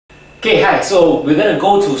Okay, hi. So we're going to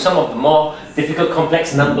go to some of the more difficult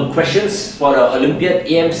complex number questions for the Olympiad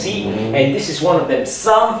AMC, and this is one of them.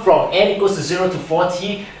 Sum from n equals to 0 to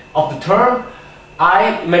 40 of the term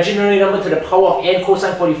I imaginary number to the power of n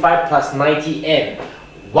cosine 45 plus 90n.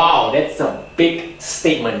 Wow, that's a big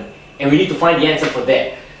statement, and we need to find the answer for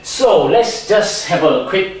that. So let's just have a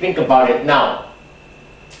quick think about it now.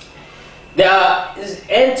 There are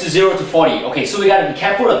n to 0 to 40. Okay, so we gotta be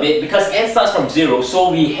careful a bit because n starts from 0, so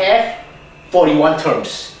we have 41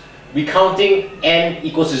 terms. We're counting n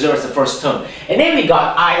equals to 0 as the first term. And then we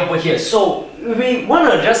got I over here. So we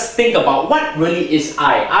wanna just think about what really is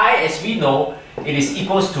I. I, as we know, it is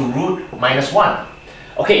equals to root minus 1.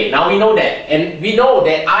 Okay, now we know that. And we know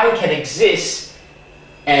that I can exist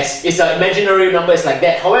as it's an imaginary number, it's like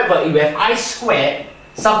that. However, if we have I squared,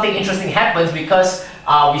 something interesting happens because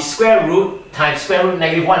we square root times square root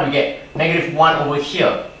negative 1, we get negative 1 over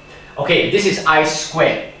here. Okay, this is I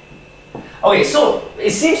squared. Okay, so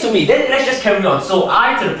it seems to me, then let's just carry on. So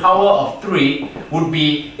I to the power of 3 would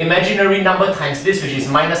be imaginary number times this, which is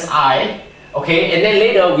minus I. Okay, and then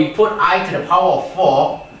later we put I to the power of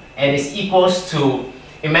 4, and it's equals to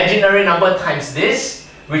imaginary number times this,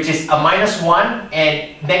 which is a minus 1, and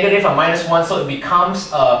negative a minus 1, so it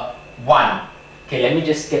becomes a 1. Okay, let me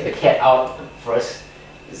just get the cat out first.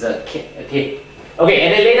 It's a cat, okay. Okay,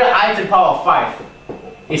 and then later I to the power of 5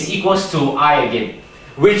 is equals to I again,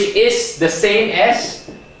 which is the same as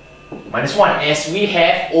minus 1 as we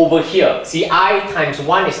have over here. See, I times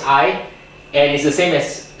 1 is I, and it's the same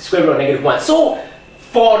as square root of negative 1. So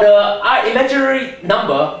for the imaginary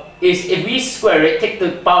number, is if we square it, take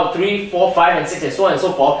the power 3, 4, 5, and 6, and so on and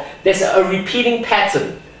so forth, there's a repeating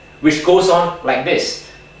pattern which goes on like this.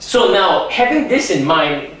 So now, having this in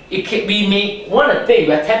mind, we may want to think,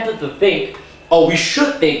 we're tempted to think, or we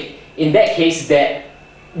should think, in that case, that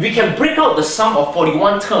we can break out the sum of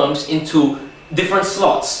 41 terms into different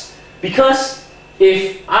slots. Because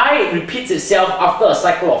if I repeats itself after a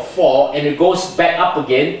cycle of 4 and it goes back up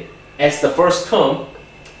again as the first term,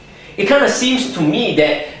 it kind of seems to me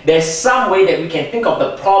that there's some way that we can think of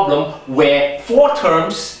the problem where 4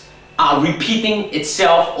 terms are repeating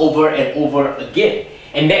itself over and over again.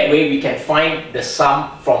 And that way we can find the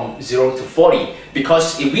sum from 0 to 40.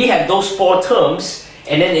 Because if we have those 4 terms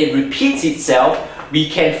and then it repeats itself, we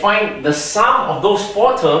can find the sum of those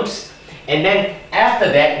 4 terms, and then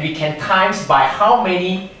after that we can times by how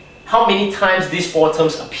many times these 4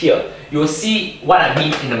 terms appear. You'll see what I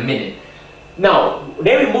mean in a minute. Now,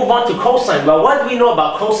 then we move on to cosine. Well, what do we know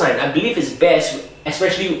about cosine? I believe it's best,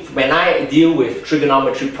 especially when I deal with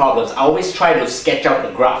trigonometry problems, I always try to sketch out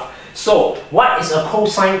the graph. So, what is a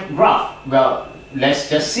cosine graph? Well, let's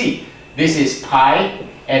just see. This is pi,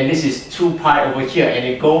 and this is 2 pi over here, and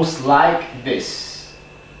it goes like this.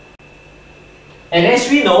 And as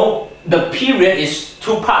we know, the period is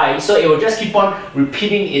 2 pi, so it will just keep on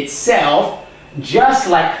repeating itself, just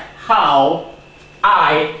like how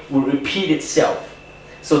I will repeat itself.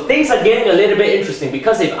 So things are getting a little bit interesting,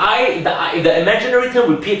 because if the imaginary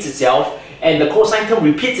term repeats itself and the cosine term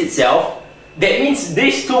repeats itself, that means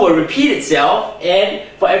these two will repeat itself, and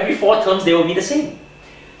for every 4 terms they will be the same.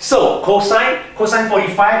 So cosine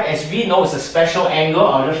 45, as we know, is a special angle.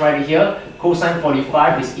 I'll just write it here. Cosine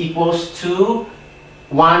 45 is equals to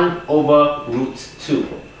 1 over root 2.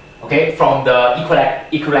 Okay, from the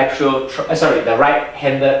the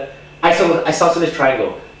right-handed isosceles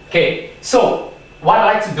triangle. Okay, so what I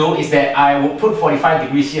like to do is that I will put 45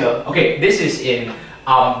 degrees here. Okay, this is in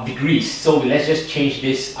degrees, so let's just change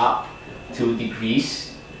this up to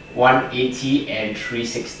degrees, 180 and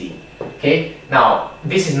 360. Okay, now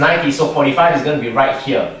this is 90, so 45 is going to be right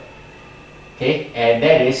here. Okay, and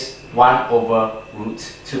that is 1 over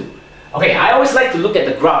root 2. Okay, I always like to look at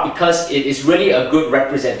the graph because it is really a good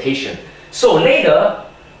representation. So later,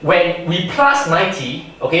 when we plus 90,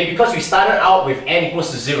 okay, because we started out with n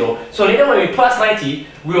equals to 0, so later when we plus 90,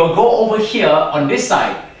 we will go over here on this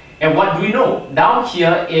side. And what do we know? Down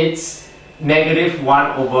here, it's negative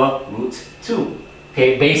 1 over root 2.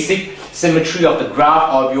 Okay, basic symmetry of the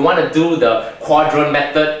graph, or if you want to do the quadrant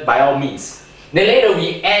method, by all means. Then later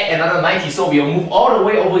we add another 90, so we will move all the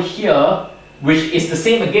way over here, which is the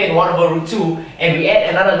same again, 1 over root 2, and we add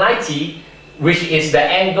another 90, which is the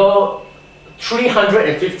angle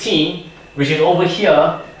 315, which is over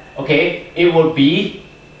here. Okay, it will be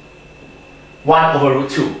 1 over root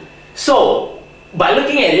 2. So, by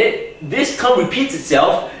looking at it, this term repeats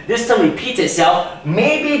itself, this term repeats itself.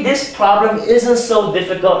 Maybe this problem isn't so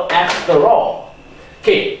difficult after all.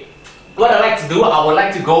 Okay, what I like to do, I would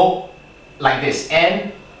like to go like this.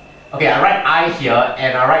 And, okay, I write I here,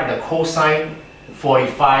 and I write the cosine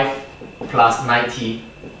 45 plus 90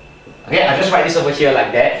 Okay, I'll just write this over here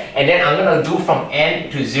like that, and then I'm gonna do from n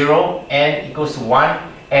to 0, n equals to 1,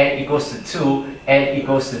 n equals to 2, n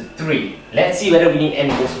equals to 3. Let's see whether we need n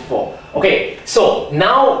equals to 4. Okay, so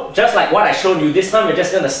now, just like what I showed you, this time we're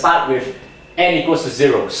just gonna start with n equals to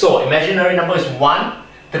 0. So imaginary number is 1,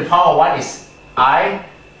 to the power of 1 is I,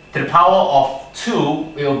 to the power of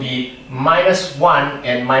 2 it will be minus 1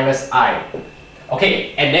 and minus I.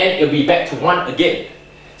 Okay, and then it'll be back to 1 again.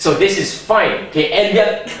 So this is fine, okay, and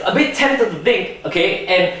you're a bit tempted to think, okay,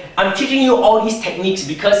 and I'm teaching you all these techniques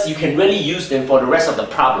because you can really use them for the rest of the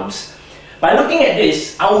problems. By looking at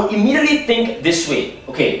this, I will immediately think this way,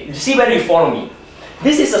 okay, see whether you follow me.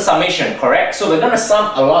 This is a summation, correct? So we're going to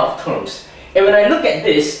sum a lot of terms. And when I look at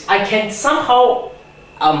this, I can somehow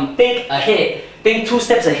think ahead, think 2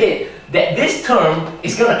 steps ahead, that this term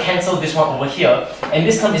is going to cancel this one over here, and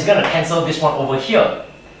this term is going to cancel this one over here.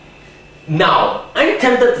 Now, I'm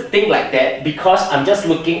tempted to think like that because I'm just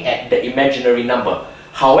looking at the imaginary number.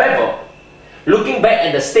 However, looking back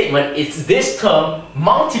at the statement, it's this term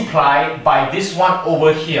multiplied by this one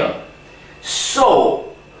over here.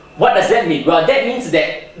 So, what does that mean? Well, that means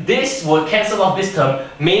that this will cancel off this term,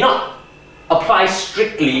 may not apply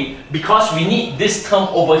strictly because we need this term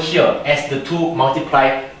over here as the two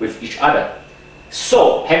multiply with each other.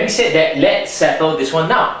 So, having said that, let's settle this one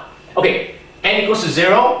now. Okay. N equals to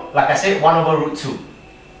 0, like I said, 1 over root 2.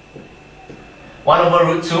 1 over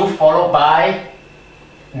root 2 followed by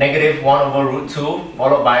negative 1 over root 2,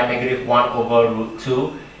 followed by negative 1 over root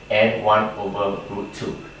 2, and 1 over root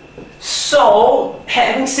 2. So,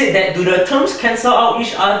 having said that, do the terms cancel out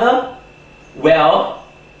each other? Well,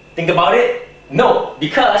 think about it. No,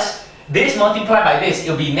 because this multiplied by this,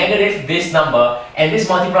 it will be negative this number, and this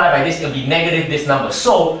multiplied by this, it will be negative this number.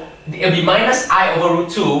 So, it will be minus I over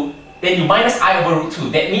root 2, then you minus I over root 2.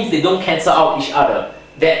 That means they don't cancel out each other.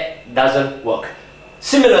 That doesn't work.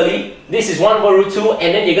 Similarly, this is 1 over root 2,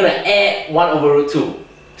 and then you're going to add 1 over root 2.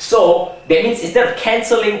 So, that means instead of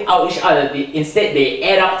cancelling out each other, instead they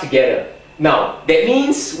add up together. Now, that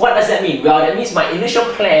means, what does that mean? Well, that means my initial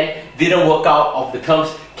plan didn't work out of the terms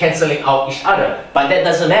cancelling out each other. But that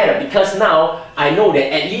doesn't matter because now I know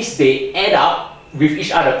that at least they add up with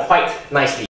each other quite nicely.